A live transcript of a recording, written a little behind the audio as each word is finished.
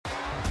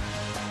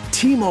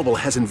T-Mobile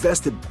has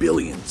invested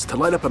billions to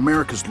light up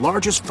America's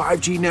largest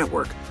 5G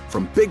network,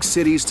 from big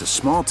cities to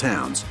small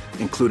towns,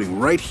 including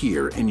right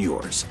here in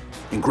yours.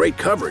 And great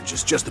coverage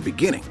is just the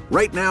beginning.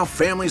 Right now,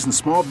 families and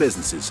small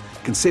businesses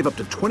can save up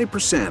to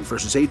 20%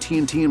 versus AT&T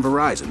and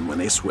Verizon when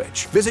they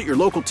switch. Visit your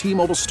local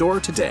T-Mobile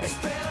store today.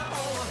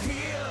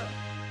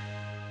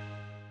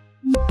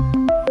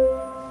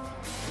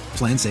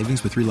 Plan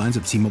savings with 3 lines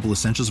of T-Mobile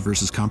Essentials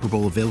versus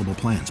comparable available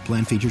plans.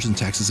 Plan features and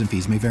taxes and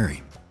fees may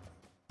vary.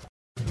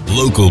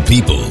 Local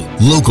people,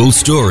 local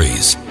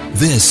stories.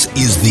 This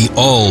is the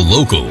All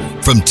Local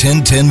from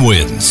 1010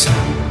 Wins.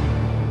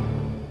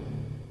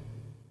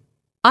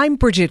 I'm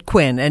Bridget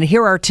Quinn, and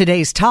here are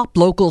today's top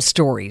local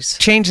stories.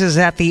 Changes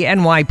at the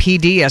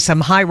NYPD as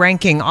some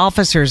high-ranking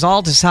officers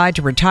all decide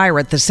to retire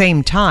at the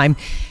same time,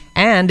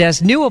 and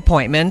as new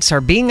appointments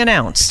are being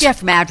announced.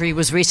 Jeff Madry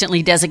was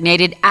recently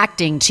designated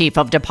acting chief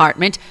of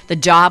department. The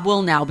job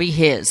will now be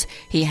his.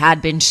 He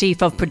had been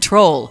chief of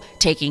patrol,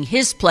 taking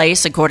his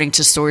place, according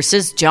to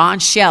sources, John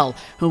Schell,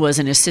 who was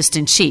an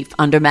assistant chief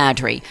under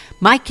Madry.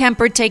 Mike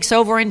Kemper takes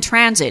over in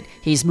transit.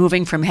 He's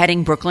moving from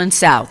heading Brooklyn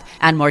South.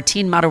 And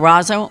Martin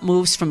Matarazzo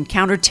moves from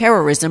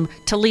counterterrorism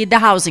to lead the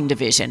housing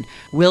division.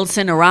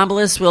 Wilson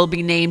Arambulis will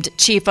be named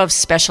chief of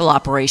special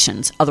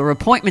operations. Other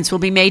appointments will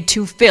be made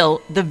to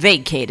fill the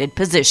vacated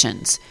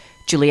positions.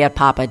 Juliette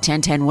Papa,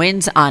 1010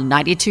 Wins on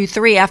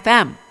 92.3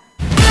 FM.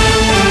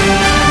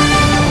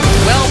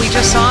 Well, we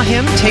just saw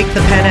him take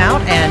the pen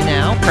out, and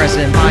now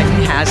President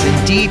Biden has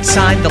indeed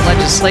signed the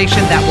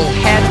legislation that will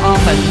head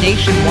off a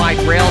nationwide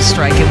rail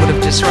strike. It would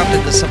have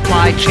disrupted the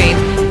supply chain,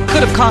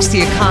 could have cost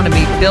the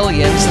economy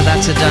billions, so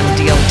that's a done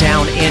deal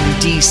down in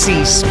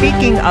D.C.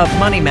 Speaking of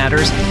money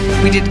matters,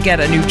 we did get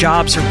a new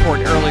jobs report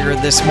earlier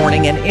this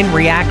morning, and in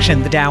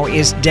reaction, the Dow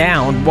is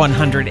down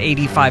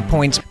 185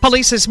 points.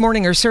 Police this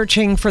morning are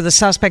searching for the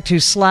suspect who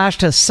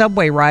slashed a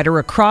subway rider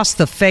across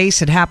the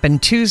face. It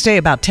happened Tuesday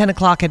about 10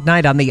 o'clock at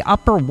night on the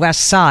Upper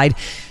West Side.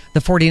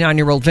 The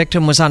 49-year-old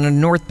victim was on a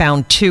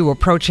northbound 2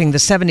 approaching the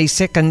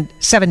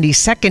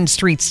 72nd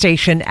Street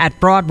station at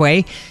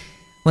Broadway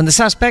when the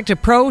suspect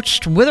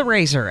approached with a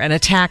razor and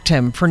attacked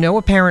him for no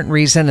apparent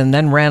reason and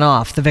then ran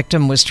off. The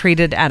victim was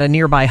treated at a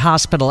nearby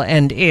hospital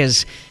and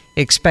is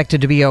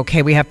expected to be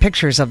okay. We have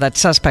pictures of that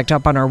suspect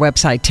up on our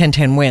website,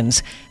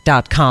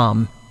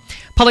 1010wins.com.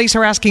 Police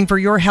are asking for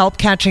your help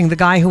catching the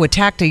guy who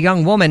attacked a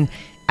young woman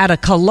at a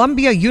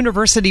Columbia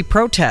University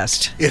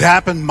protest. It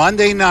happened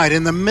Monday night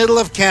in the middle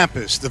of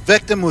campus. The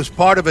victim was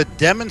part of a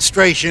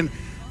demonstration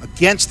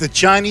against the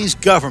Chinese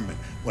government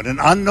when an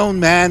unknown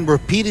man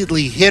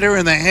repeatedly hit her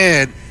in the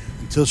head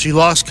until she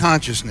lost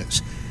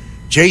consciousness.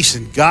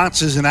 Jason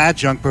Gotts is an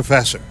adjunct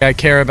professor. I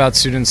care about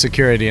student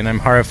security, and I'm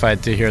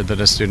horrified to hear that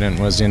a student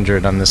was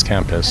injured on this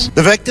campus.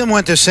 The victim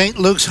went to St.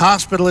 Luke's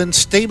Hospital in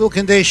stable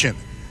condition.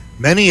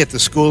 Many at the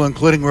school,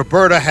 including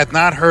Roberta, had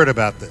not heard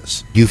about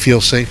this. Do you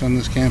feel safe on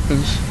this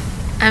campus?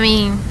 I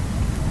mean,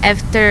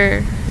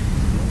 after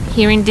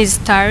hearing this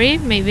story,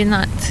 maybe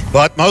not.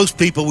 But most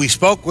people we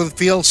spoke with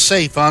feel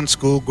safe on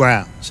school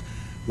grounds.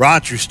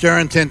 Roger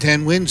Stern,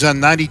 1010 Wins on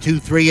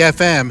 92.3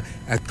 FM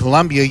at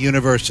Columbia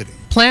University.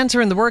 Plans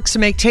are in the works to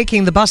make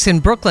taking the bus in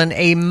Brooklyn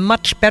a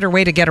much better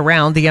way to get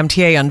around. The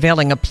MTA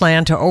unveiling a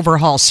plan to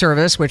overhaul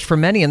service, which for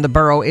many in the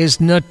borough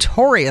is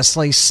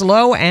notoriously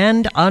slow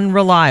and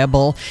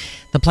unreliable.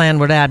 The plan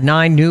would add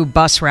 9 new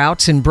bus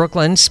routes in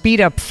Brooklyn,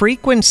 speed up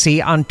frequency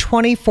on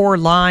 24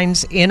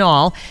 lines in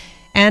all,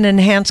 and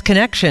enhance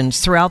connections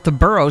throughout the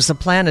boroughs. The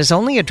plan is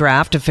only a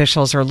draft.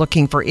 Officials are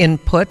looking for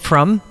input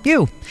from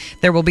you.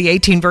 There will be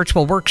 18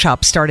 virtual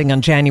workshops starting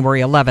on January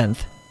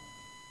 11th.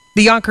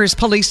 The Yonkers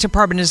Police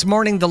Department is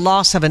mourning the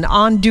loss of an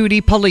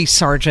on-duty police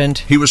sergeant.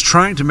 He was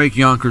trying to make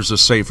Yonkers a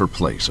safer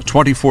place, a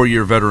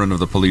 24-year veteran of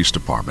the police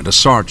department, a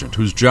sergeant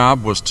whose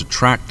job was to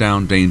track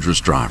down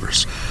dangerous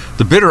drivers.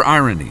 The bitter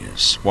irony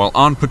is, while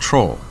on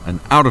patrol, an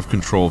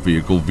out-of-control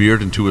vehicle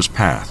veered into his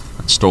path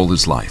and stole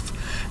his life.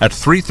 At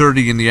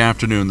 3:30 in the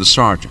afternoon, the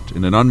sergeant,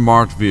 in an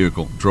unmarked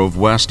vehicle, drove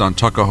west on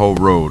Tuckahoe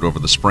Road over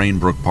the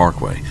Sprainbrook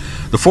Parkway.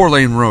 The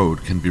 4-lane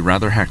road can be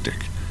rather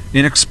hectic.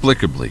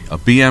 Inexplicably, a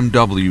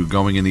BMW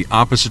going in the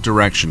opposite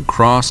direction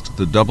crossed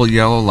the double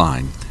yellow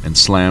line and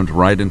slammed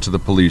right into the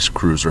police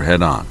cruiser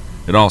head-on.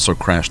 It also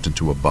crashed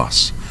into a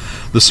bus.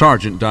 The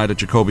sergeant died at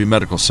Jacoby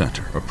Medical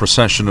Center. A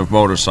procession of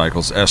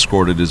motorcycles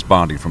escorted his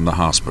body from the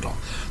hospital.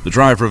 The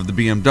driver of the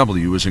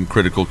BMW is in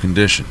critical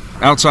condition.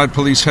 Outside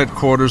police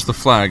headquarters, the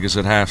flag is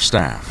at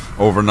half-staff.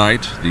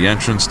 Overnight, the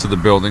entrance to the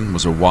building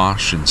was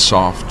awash in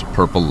soft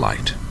purple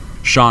light.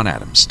 Sean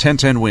Adams,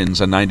 1010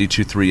 Wins on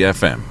 92.3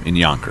 FM in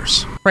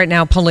Yonkers. Right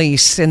now,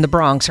 police in the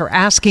Bronx are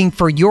asking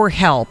for your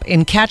help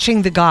in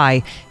catching the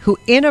guy who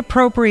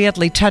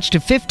inappropriately touched a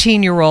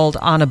 15-year-old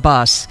on a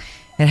bus.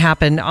 It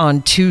happened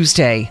on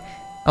Tuesday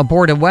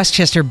aboard a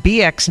Westchester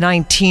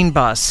BX19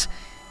 bus.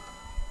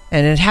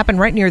 And it happened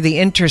right near the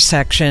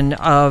intersection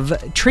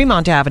of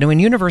Tremont Avenue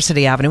and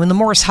University Avenue in the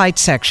Morris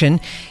Heights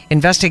section.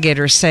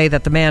 Investigators say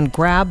that the man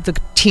grabbed the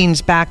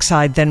teen's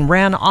backside, then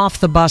ran off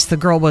the bus. The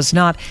girl was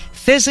not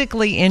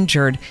physically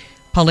injured,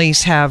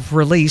 Police have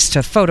released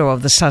a photo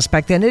of the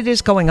suspect, and it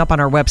is going up on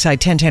our website,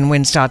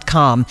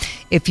 1010wins.com.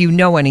 If you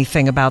know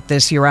anything about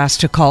this, you're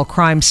asked to call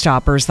Crime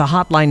Stoppers. The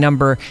hotline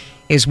number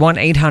is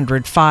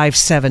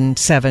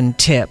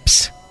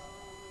 1-800-577-TIPS.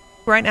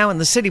 Right now in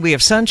the city, we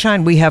have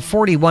sunshine. We have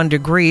 41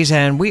 degrees,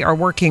 and we are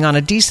working on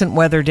a decent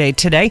weather day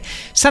today.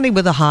 Sunny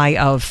with a high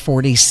of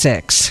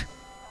 46.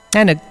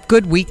 And a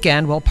good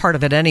weekend, well, part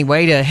of it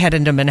anyway, to head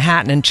into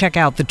Manhattan and check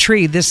out the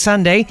tree. This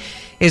Sunday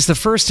is the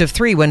first of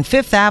three when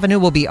Fifth Avenue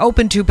will be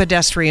open to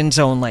pedestrians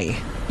only.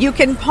 You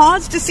can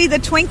pause to see the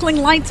twinkling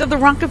lights of the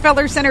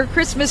Rockefeller Center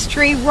Christmas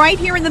tree right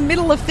here in the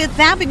middle of Fifth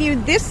Avenue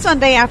this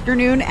Sunday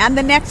afternoon and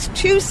the next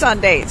 2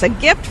 Sundays. A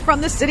gift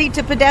from the city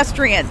to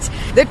pedestrians.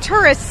 The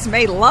tourists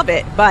may love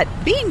it, but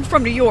being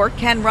from New York,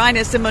 Ken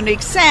Reines and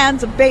Monique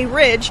Sands of Bay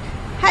Ridge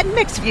had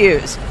mixed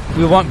views.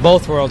 We want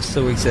both worlds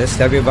to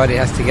exist. Everybody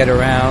has to get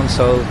around,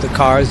 so the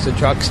cars, the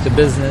trucks, the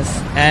business,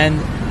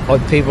 and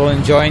people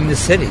enjoying the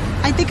city.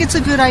 I think it's a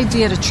good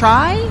idea to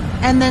try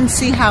and then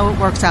see how it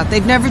works out.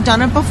 They've never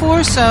done it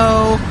before,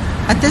 so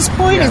at this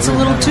point it's a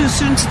little too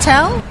soon to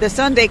tell. The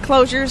Sunday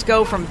closures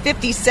go from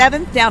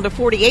 57th down to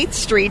 48th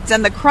Streets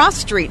and the cross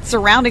streets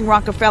surrounding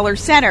Rockefeller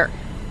Center.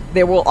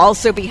 There will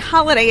also be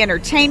holiday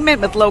entertainment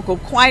with local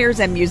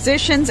choirs and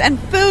musicians and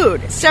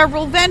food.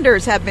 Several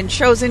vendors have been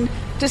chosen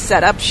to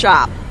set up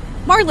shop.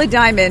 Marla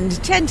Diamond,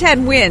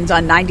 1010 Wins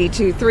on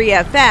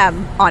 92.3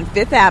 FM on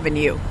Fifth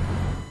Avenue.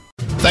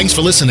 Thanks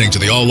for listening to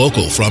the All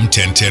Local from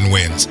 1010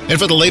 Wins. And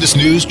for the latest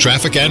news,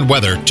 traffic, and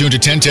weather, tune to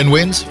 1010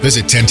 Wins,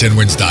 visit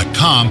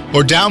 1010wins.com,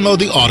 or download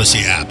the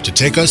Odyssey app to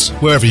take us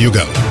wherever you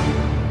go.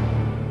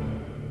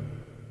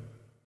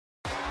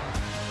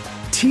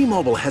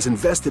 T-Mobile has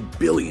invested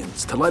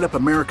billions to light up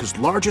America's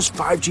largest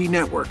 5G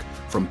network,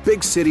 from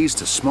big cities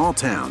to small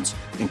towns,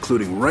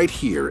 including right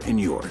here in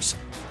yours.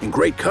 And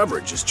great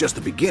coverage is just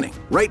the beginning.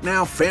 Right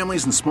now,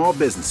 families and small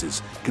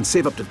businesses can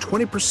save up to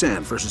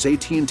 20% versus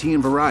AT&T and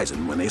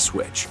Verizon when they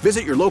switch.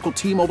 Visit your local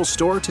T-Mobile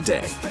store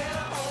today.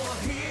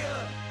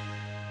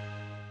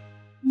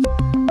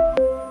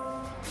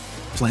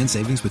 Plan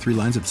savings with 3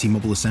 lines of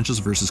T-Mobile Essentials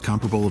versus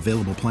comparable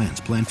available plans.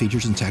 Plan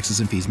features and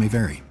taxes and fees may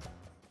vary.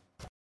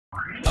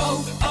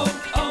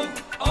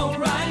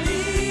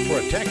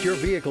 Protect your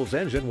vehicle's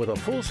engine with a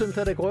full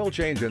synthetic oil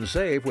change and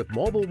save with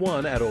Mobil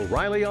 1 at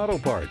O'Reilly Auto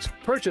Parts.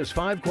 Purchase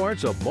 5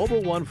 quarts of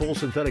Mobil 1 full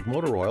synthetic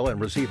motor oil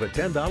and receive a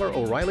 $10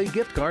 O'Reilly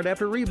gift card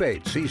after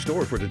rebate. See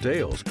store for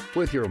details.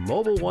 With your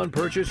Mobil 1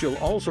 purchase, you'll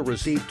also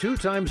receive 2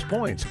 times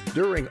points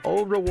during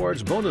O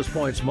Rewards Bonus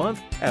Points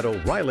Month at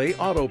O'Reilly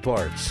Auto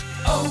Parts.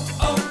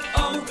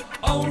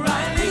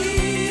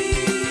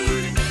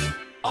 O'Reilly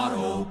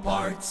Auto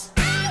Parts.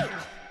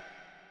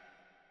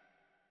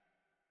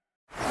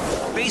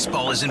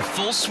 Baseball is in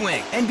full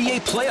swing.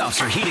 NBA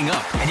playoffs are heating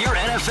up, and your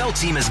NFL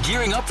team is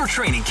gearing up for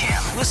training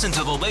camp. Listen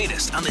to the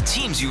latest on the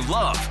teams you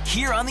love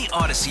here on the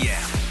Odyssey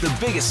app. The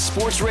biggest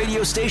sports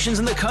radio stations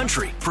in the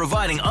country,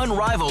 providing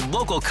unrivaled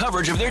local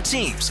coverage of their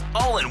teams,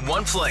 all in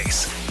one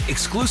place.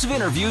 Exclusive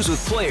interviews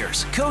with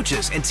players,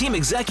 coaches, and team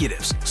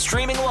executives,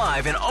 streaming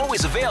live and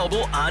always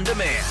available on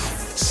demand.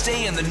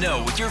 Stay in the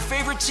know with your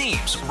favorite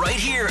teams right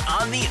here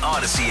on the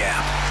Odyssey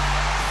app.